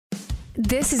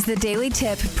This is the Daily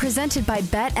Tip presented by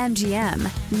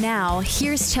BetMGM. Now,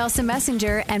 here's Chelsea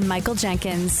Messenger and Michael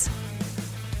Jenkins.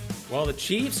 Well, the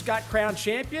Chiefs got crowned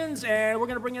champions, and we're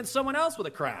going to bring in someone else with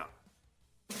a crown.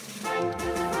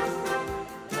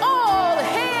 All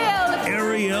hail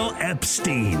Ariel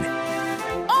Epstein.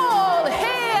 All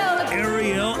hail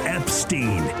Ariel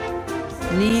Epstein.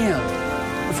 Kneel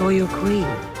before your queen.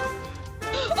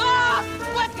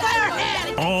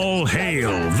 All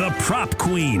hail the prop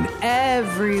queen.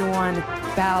 Everyone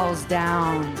bows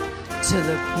down to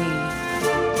the queen.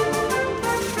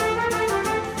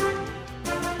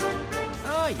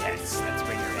 Oh, yes, that's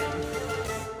bring her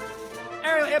in.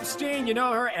 Ariel Epstein, you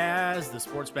know her as the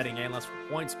sports betting analyst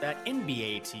for PointsBet,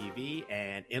 NBA TV,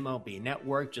 and MLB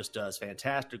Network. Just does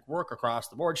fantastic work across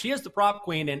the board. She is the prop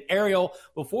queen. And Ariel,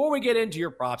 before we get into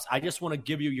your props, I just want to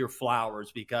give you your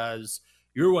flowers because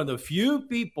you're one of the few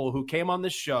people who came on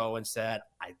this show and said,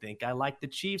 I think I like the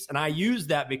Chiefs. And I used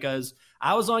that because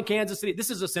I was on Kansas City. This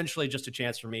is essentially just a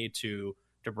chance for me to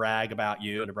brag about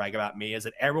you and to brag about me, is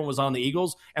that everyone was on the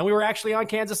Eagles, and we were actually on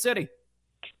Kansas City.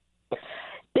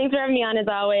 Thanks for having me on, as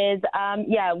always.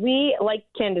 We liked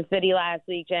Kansas City last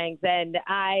week, Jenks, and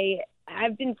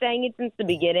I've been saying it since the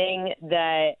beginning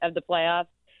of the playoffs.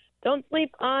 Don't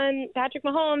sleep on Patrick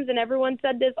Mahomes, and everyone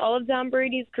said this all of Tom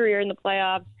Brady's career in the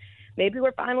playoffs. Maybe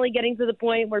we're finally getting to the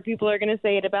point where people are going to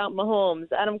say it about Mahomes.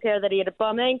 I don't care that he had a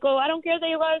bum ankle. I don't care that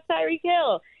he lost Tyreek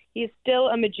Hill. He's still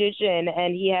a magician,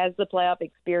 and he has the playoff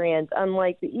experience.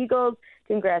 Unlike the Eagles,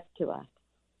 congrats to us.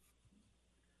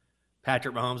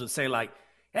 Patrick Mahomes would say, like,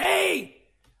 hey,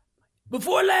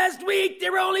 before last week,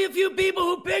 there were only a few people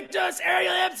who picked us.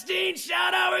 Ariel Epstein,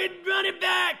 shout out and run it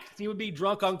back. He would be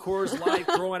drunk on Coors Light,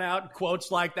 throwing out quotes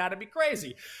like that. It'd be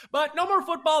crazy. But no more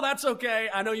football. That's okay.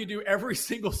 I know you do every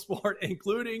single sport,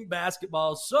 including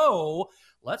basketball. So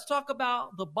let's talk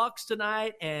about the Bucks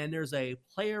tonight. And there's a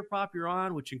player prop you're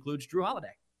on, which includes Drew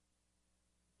Holiday.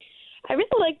 I really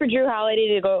like for Drew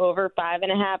Holiday to go over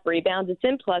 5.5 rebounds. It's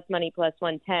in plus money, plus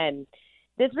 110.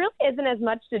 This really isn't as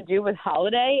much to do with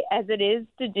Holiday as it is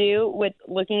to do with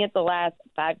looking at the last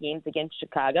 5 games against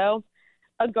Chicago.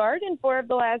 A guard in 4 of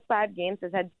the last 5 games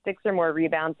has had 6 or more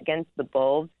rebounds against the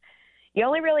Bulls. You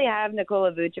only really have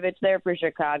Nikola Vucevic there for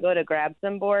Chicago to grab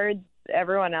some boards.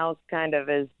 Everyone else kind of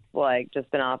is like just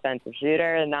an offensive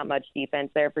shooter and not much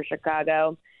defense there for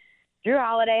Chicago. Drew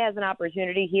Holiday has an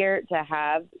opportunity here to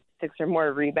have 6 or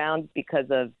more rebounds because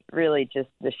of really just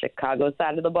the Chicago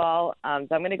side of the ball. So I'm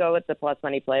going to go with the plus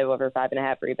money play of over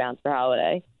 5.5 rebounds for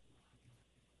Holiday.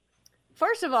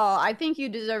 First of all, I think you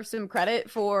deserve some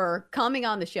credit for coming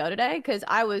on the show today, because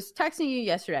I was texting you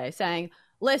yesterday saying,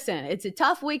 listen, it's a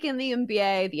tough week in the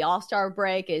NBA. The All-Star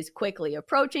break is quickly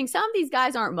approaching. Some of these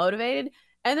guys aren't motivated,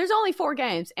 and there's only 4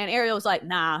 games. And Ariel was like,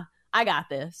 nah, I got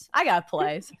this. I got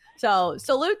plays. So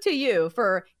salute to you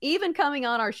for even coming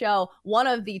on our show, one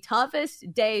of the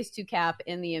toughest days to cap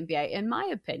in the NBA, in my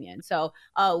opinion. So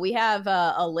we have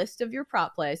a list of your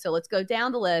prop plays. So let's go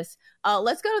down the list.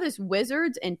 Let's go to this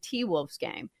Wizards and T-Wolves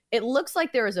game. It looks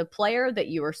like there is a player that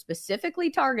you are specifically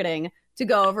targeting to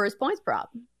go over his points prop.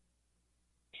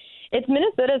 It's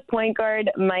Minnesota's point guard,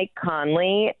 Mike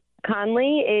Conley.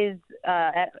 Conley is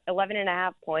at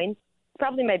 11.5 points.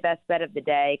 Probably my best bet of the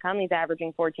day. Conley's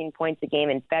averaging 14 points a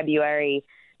game in February.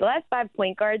 The last 5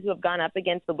 point guards who have gone up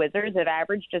against the Wizards have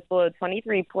averaged just below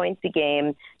 23 points a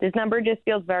game. This number just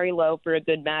feels very low for a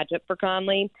good matchup for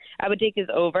Conley. I would take his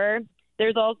over.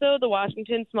 There's also the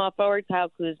Washington small forward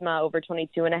Kyle Kuzma over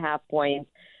 22.5 points.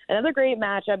 Another great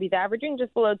matchup. He's averaging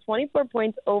just below 24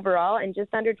 points overall and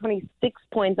just under 26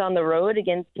 points on the road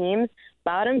against teams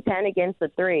bottom 10 against the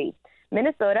 3.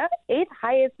 Minnesota, 8th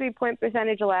highest 3-point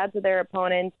percentage allowed to their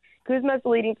opponents. Kuzma's the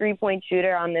leading 3-point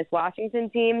shooter on this Washington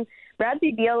team.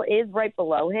 Bradley Beal is right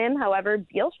below him. However,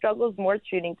 Beal struggles more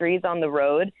shooting threes on the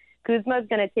road. Kuzma's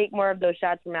going to take more of those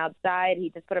shots from outside. He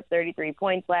just put up 33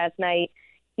 points last night.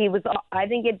 He was, I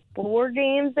think it's 4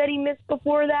 games that he missed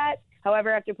before that.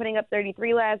 However, after putting up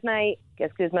 33 last night, I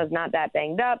guess Kuzma's not that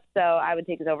banged up, so I would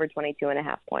take his over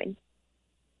 22.5 points.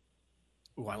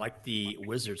 Ooh, I like the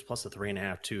Wizards plus the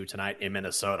 3.5 too tonight in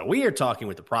Minnesota. We are talking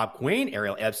with the prop queen,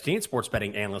 Ariel Epstein, sports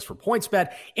betting analyst for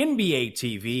PointsBet, NBA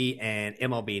TV, and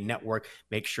MLB Network.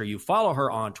 Make sure you follow her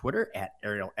on Twitter at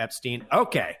Ariel Epstein.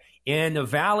 Okay, in the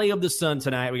Valley of the Sun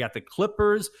tonight, we got the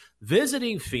Clippers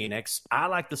visiting Phoenix. I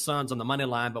like the Suns on the money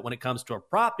line, but when it comes to a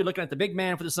prop, you're looking at the big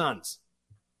man for the Suns.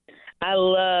 I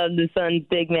love the Suns'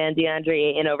 big man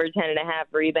DeAndre in over 10.5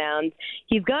 rebounds.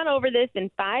 He's gone over this in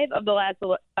 5 of the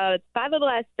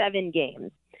last 7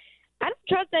 games. I don't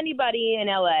trust anybody in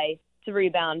LA to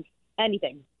rebound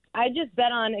anything. I just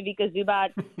bet on Ivica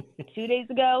Zubac 2 days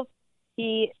ago.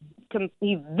 He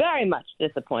he very much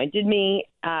disappointed me,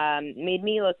 made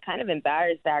me look kind of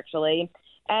embarrassed, actually.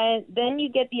 And then you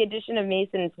get the addition of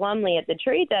Mason Plumlee at the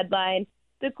trade deadline.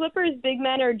 The Clippers' big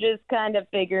men are just kind of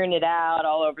figuring it out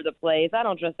all over the place. I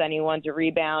don't trust anyone to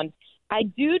rebound. I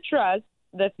do trust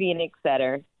the Phoenix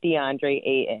setter, DeAndre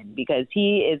Ayton, because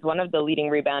he is one of the leading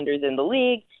rebounders in the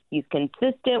league. He's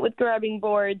consistent with grabbing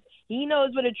boards. He knows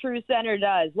what a true center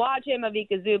does. Watch him,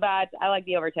 Ivica Zubac. I like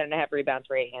the over 10.5 rebounds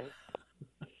for Ayton.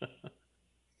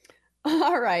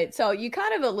 All right. So you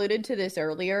kind of alluded to this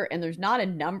earlier, and there's not a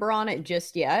number on it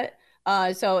just yet.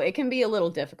 So it can be a little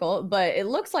difficult, but it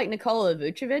looks like Nikola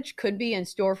Vucevic could be in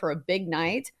store for a big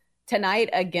night tonight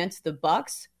against the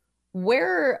Bucks.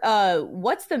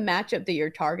 What's the matchup that you're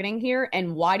targeting here,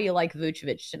 and why do you like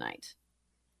Vucevic tonight?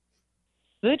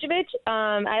 Vucevic,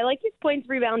 I like his points,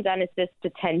 rebounds, and assists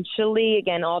potentially.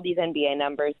 Again, all these NBA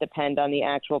numbers depend on the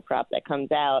actual prop that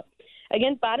comes out.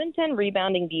 Against bottom 10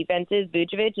 rebounding defenses,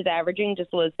 Vucevic is averaging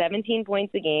just below 17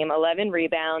 points a game, 11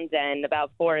 rebounds, and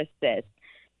about 4 assists.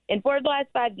 In 4 of the last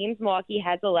 5 games, Milwaukee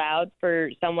has allowed for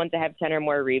someone to have 10 or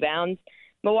more rebounds.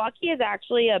 Milwaukee is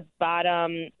actually they're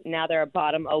a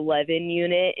bottom 11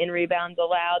 unit in rebounds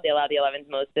allowed. They allow the 11th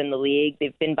most in the league.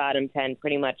 They've been bottom 10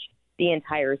 pretty much the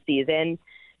entire season.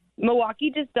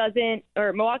 Milwaukee just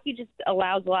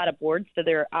allows a lot of boards to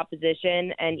their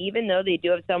opposition, and even though they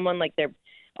do have someone like their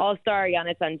all-star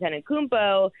Giannis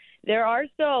Antetokounmpo, there are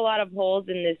still a lot of holes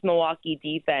in this Milwaukee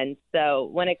defense. So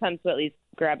when it comes to at least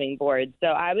grabbing boards, so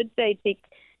I would say take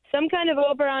some kind of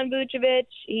over on Vucevic.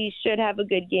 He should have a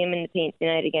good game in the paint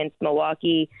tonight against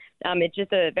Milwaukee. It's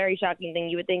just a very shocking thing.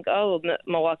 You would think,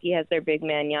 Milwaukee has their big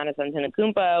man Giannis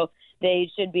Antetokounmpo. They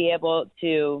should be able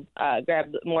to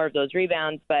grab more of those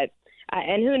rebounds, but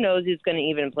and who knows who's going to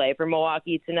even play for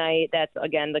Milwaukee tonight. That's,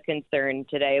 again, the concern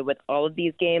today with all of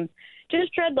these games.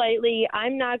 Just tread lightly.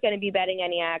 I'm not going to be betting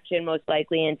any action most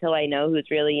likely until I know who's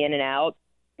really in and out.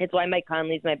 It's why Mike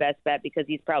Conley's my best bet, because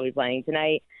he's probably playing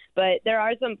tonight. But there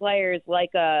are some players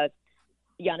like Giannis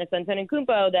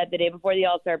Antetokounmpo that the day before the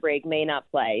All-Star break may not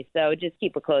play. So just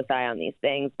keep a close eye on these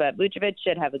things. But Vucevic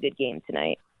should have a good game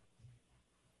tonight.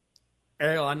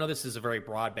 Ariel, I know this is a very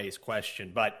broad-based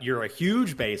question, but you're a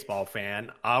huge baseball fan.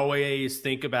 I always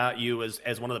think about you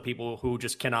as one of the people who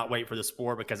just cannot wait for the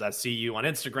sport because I see you on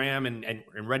Instagram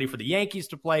and ready for the Yankees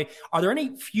to play. Are there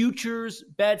any futures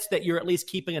bets that you're at least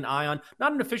keeping an eye on?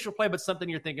 Not an official play, but something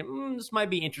you're thinking, this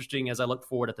might be interesting as I look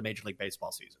forward at the Major League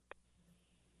Baseball season.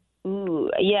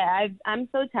 Ooh, yeah, I'm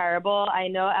so terrible. I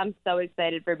know I'm so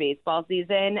excited for baseball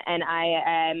season, and I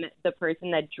am the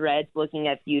person that dreads looking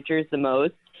at futures the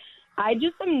most. I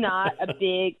just am not a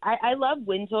big – I love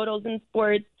win totals in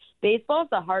sports. Baseball is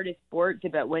the hardest sport to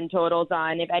bet win totals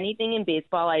on. If anything in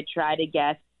baseball, I try to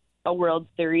guess a World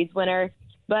Series winner.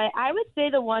 But I would say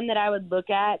the one that I would look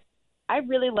at, I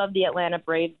really love the Atlanta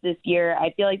Braves this year.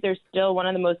 I feel like they're still one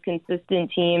of the most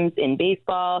consistent teams in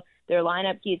baseball. Their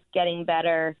lineup keeps getting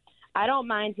better. I don't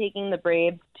mind taking the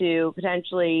Braves to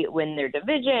potentially win their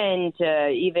division, to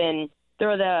even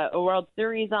throw a World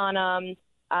Series on them.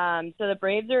 So the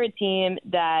Braves are a team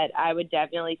that I would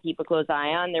definitely keep a close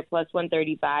eye on. They're plus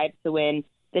 135 to win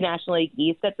the National League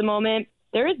East at the moment.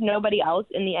 There is nobody else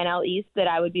in the NL East that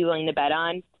I would be willing to bet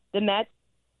on. The Mets,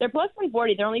 they're plus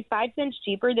 140. They're only 5 cents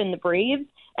cheaper than the Braves.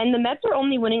 And the Mets are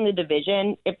only winning the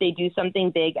division if they do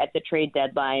something big at the trade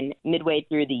deadline midway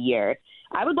through the year.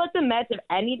 I would let the Mets, if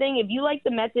anything, if you like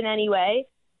the Mets in any way,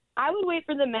 I would wait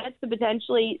for the Mets to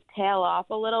potentially tail off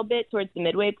a little bit towards the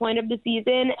midway point of the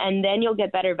season, and then you'll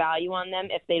get better value on them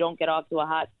if they don't get off to a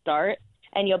hot start,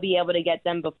 and you'll be able to get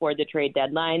them before the trade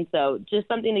deadline. So just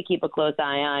something to keep a close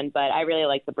eye on, but I really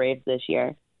like the Braves this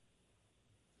year.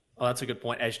 Oh, that's a good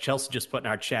point. As Chelsea just put in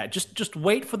our chat, just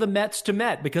wait for the Mets to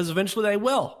Met, because eventually they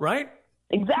will, right?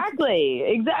 Exactly.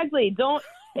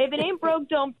 If it ain't broke,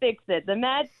 don't fix it. The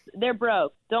Mets, they're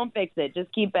broke. Don't fix it.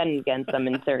 Just keep betting against them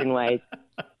in certain ways.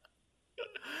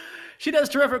 She does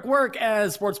terrific work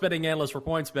as sports betting analyst for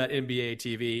PointsBet, NBA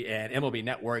TV, and MLB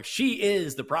Network. She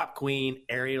is the prop queen,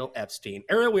 Ariel Epstein.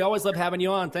 Ariel, we always love having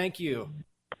you on. Thank you.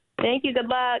 Thank you. Good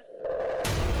luck.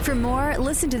 For more,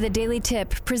 listen to the Daily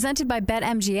Tip presented by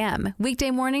BetMGM. Weekday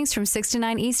mornings from 6 to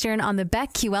 9 Eastern on the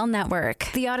BetQL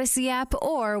Network, the Odyssey app,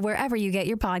 or wherever you get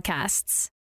your podcasts.